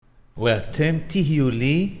Ve'atem tihiyu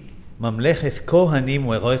li mamlechet kohanim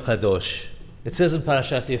ve'roi kadosh. It says in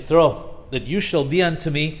Parashath Yithro that you shall be unto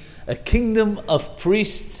me a kingdom of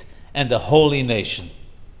priests and a holy nation.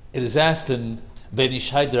 It is asked in Ben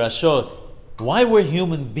Ishai Drashot, why were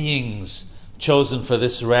human beings chosen for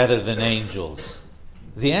this rather than angels?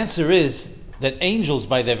 The answer is that angels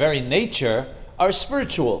by their very nature are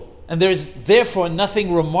spiritual, and there is therefore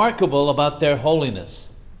nothing remarkable about their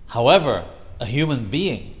holiness. However, a human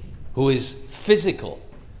being who is physical,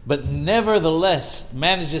 but nevertheless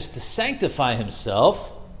manages to sanctify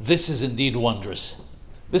himself, this is indeed wondrous.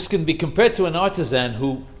 This can be compared to an artisan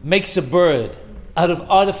who makes a bird out of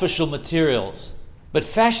artificial materials, but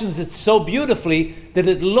fashions it so beautifully that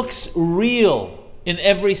it looks real in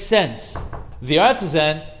every sense. The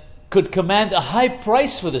artisan could command a high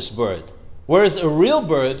price for this bird, whereas a real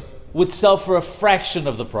bird would sell for a fraction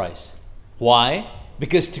of the price. Why?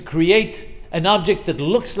 Because to create an object that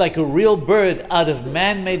looks like a real bird out of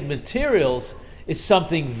man-made materials is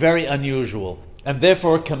something very unusual, and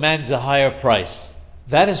therefore commands a higher price.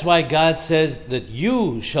 That is why God says that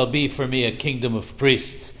you shall be for me a kingdom of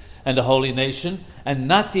priests and a holy nation, and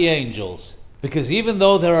not the angels. Because even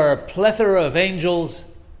though there are a plethora of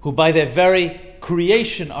angels who by their very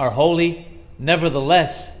creation are holy,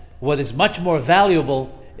 nevertheless, what is much more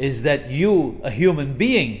valuable is that you, a human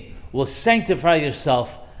being, will sanctify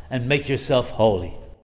yourself and make yourself holy.